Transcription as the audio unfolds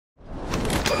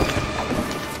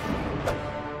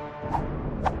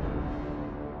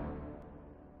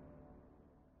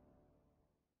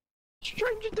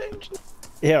stranger danger.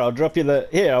 Here, I'll drop you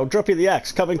the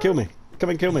axe. Come and kill me. Come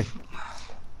and kill me.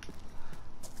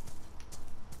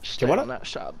 Stay on that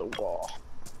side of the wall.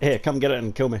 Here, come get it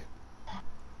and kill me.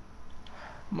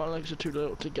 My legs are too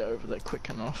little to get over there quick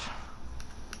enough.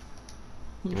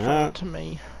 You throw it to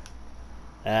me.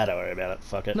 Ah, don't worry about it.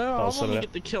 Fuck it. No, I want to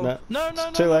get the kill. No, no,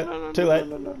 too late. Too late.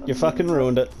 You fucking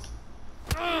ruined it.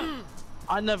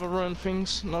 I never ruin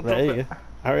things. And I There you go.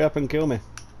 Hurry up and kill me.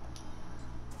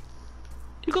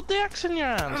 You got the axe in your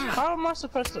hands. How am I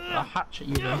supposed to hatchet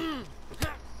you then?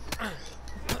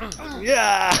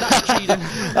 Yeah! That's cheating.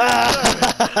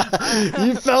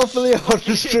 You fell for the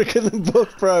oldest trick in the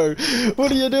book, bro.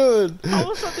 What are you doing? How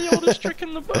was that the oldest trick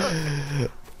in the book?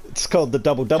 It's called the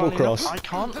double cross. I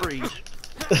can't read.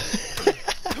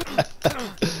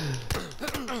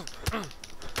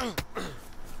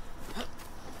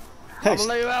 Hey, I'll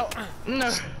lay you out.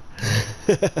 No.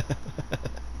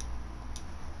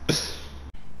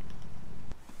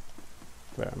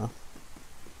 Fair enough.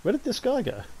 Where did this guy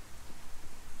go?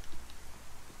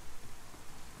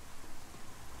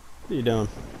 What are you doing?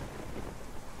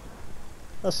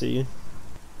 I see you.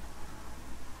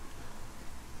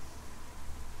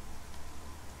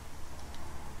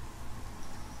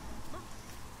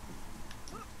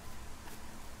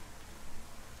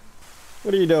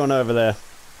 What are you doing over there?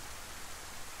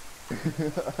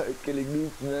 Killing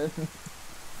noobs, man.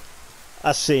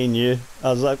 I seen you.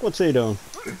 I was like, what's he doing?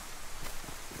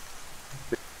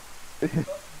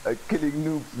 Killing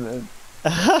noobs, man.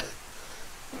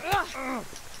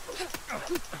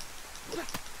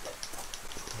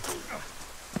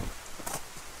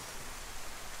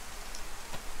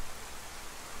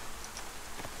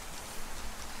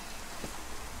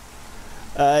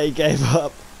 He gave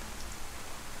up.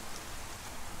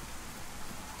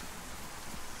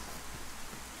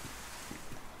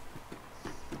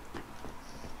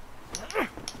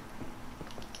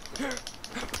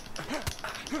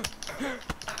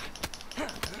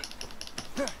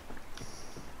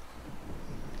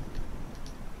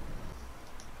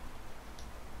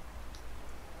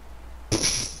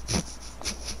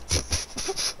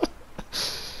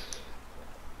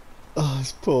 Oh,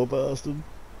 this poor bastard.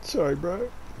 Sorry, bro.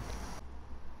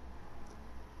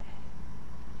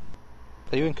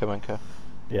 Are you in Kamanka?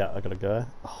 Yeah, I gotta go.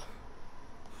 Oh.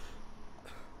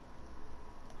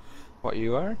 What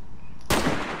you are?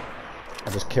 I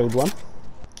just killed one.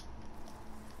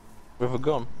 With a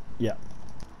gun? Yeah.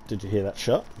 Did you hear that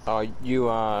shot? Oh, you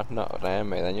are not an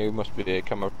enemy then, you must be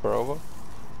coming for over.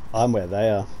 I'm where they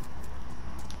are.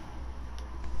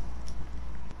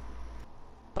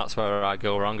 That's where I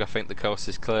go wrong, I think the coast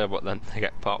is clear but then they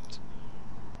get popped.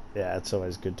 Yeah, it's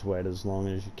always good to wait as long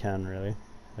as you can, really.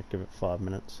 Like, give it 5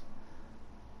 minutes.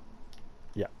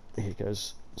 Yeah, here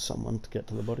goes someone to get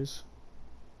to the bodies.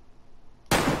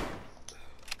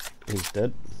 He's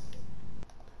dead.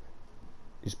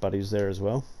 His buddy's there as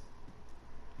well.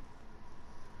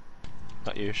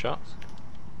 Not you shots?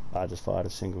 I just fired a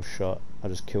single shot. I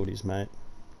just killed his mate.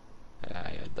 Yeah, I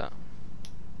heard that.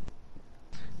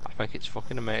 I think it's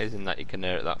fucking amazing that you can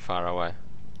hear it that far away.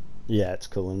 Yeah, it's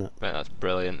cool, isn't it? I think that's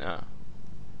brilliant, yeah.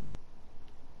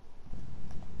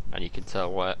 And you can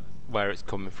tell where it's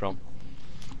coming from.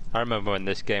 I remember when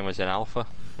this game was in alpha,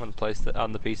 when I placed it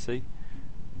on the PC.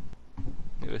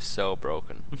 It was so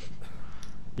broken.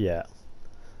 Yeah.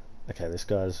 Okay, this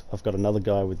guy's... I've got another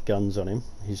guy with guns on him.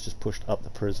 He's just pushed up the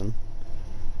prison.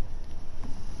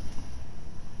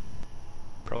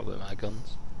 Probably my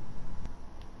guns.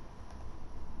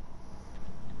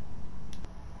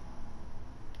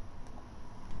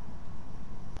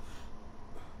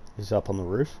 He's up on the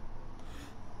roof.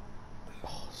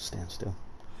 Oh, stand still.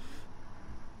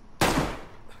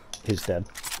 He's dead.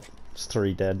 It's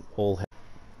 3 dead, all head.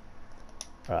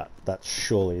 Alright, that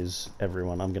surely is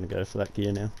everyone. I'm gonna go for that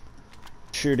gear now.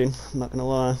 Shoot him, I'm not gonna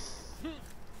lie.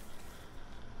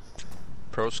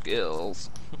 Pro skills.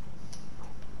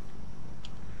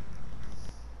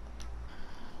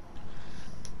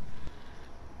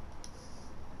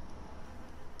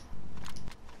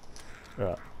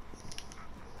 Alright.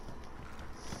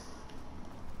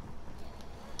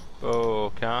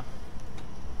 Oh, car.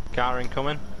 Car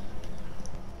incoming.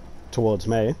 Towards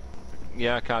me.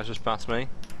 Yeah, car's just past me.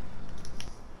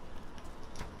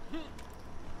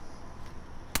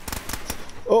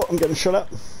 Oh, I'm getting shot at.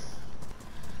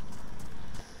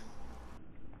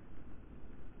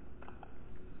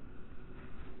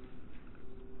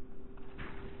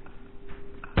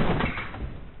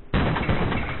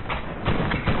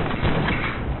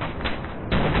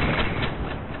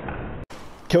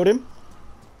 Killed him.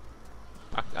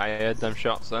 I heard them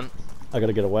shots then. I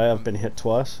gotta get away, I've been hit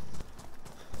twice.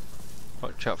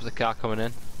 Watch out for the car coming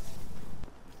in.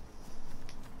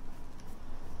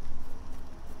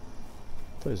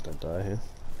 Please don't die here.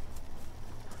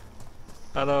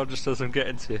 I know, just as I'm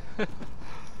getting to you.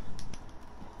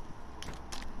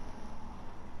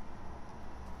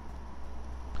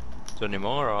 Is there any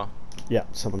more, or Yeah,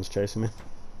 someone's chasing me.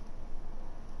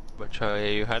 which way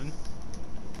are you heading?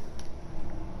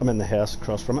 I'm in the house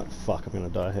across from it. Fuck, I'm gonna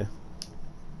die here.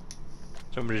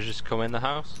 Somebody's just come in the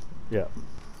house. Yeah.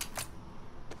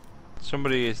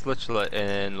 Somebody is literally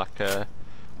in like a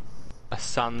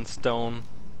sandstone,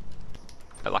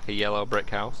 like a yellow brick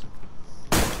house,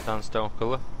 sandstone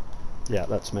colour. Yeah,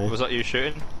 that's me. Was that you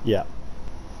shooting? Yeah.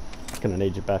 Gonna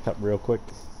need you back up real quick.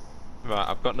 Right,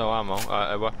 I've got no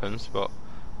ammo, weapons, but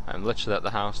I'm literally at the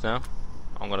house now.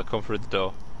 I'm gonna come through the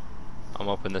door. I'm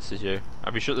hoping this is you.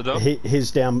 Have you shut the door?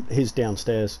 He's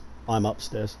downstairs. I'm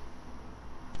upstairs.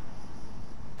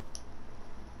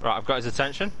 Right, I've got his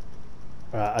attention.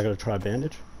 Alright, I gotta try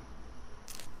bandage.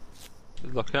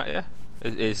 He's looking at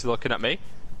you. He's looking at me.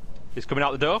 He's coming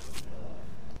out the door.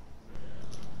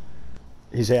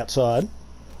 He's outside.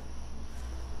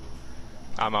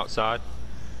 I'm outside.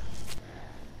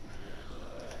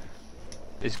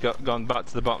 He's gone back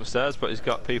to the bottom stairs, but he's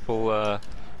got people,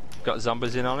 got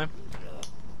zombies in on him.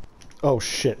 Oh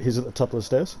shit, he's at the top of the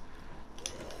stairs.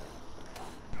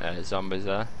 Yeah, there's zombies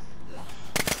there.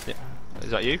 Yeah.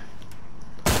 Is that you?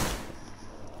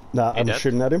 Nah, I'm dead?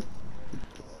 shooting at him.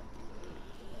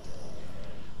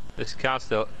 This car's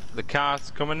still. The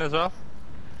car's coming as well.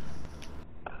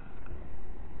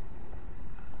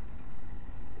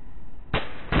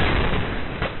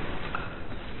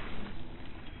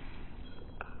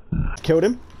 Killed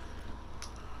him.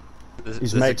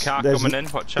 There's a car coming in.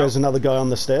 Watch out. There's another guy on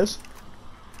the stairs.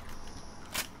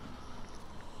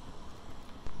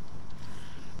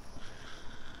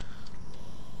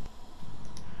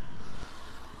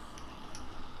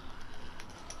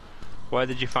 Where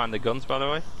did you find the guns, by the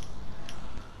way?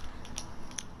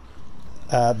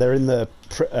 They're in the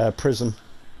prison.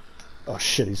 Oh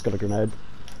shit, he's got a grenade.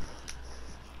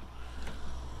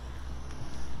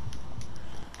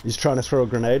 He's trying to throw a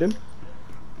grenade in.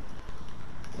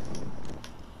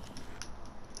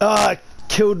 Ah,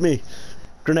 killed me.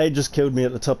 Grenade just killed me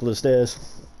at the top of the stairs.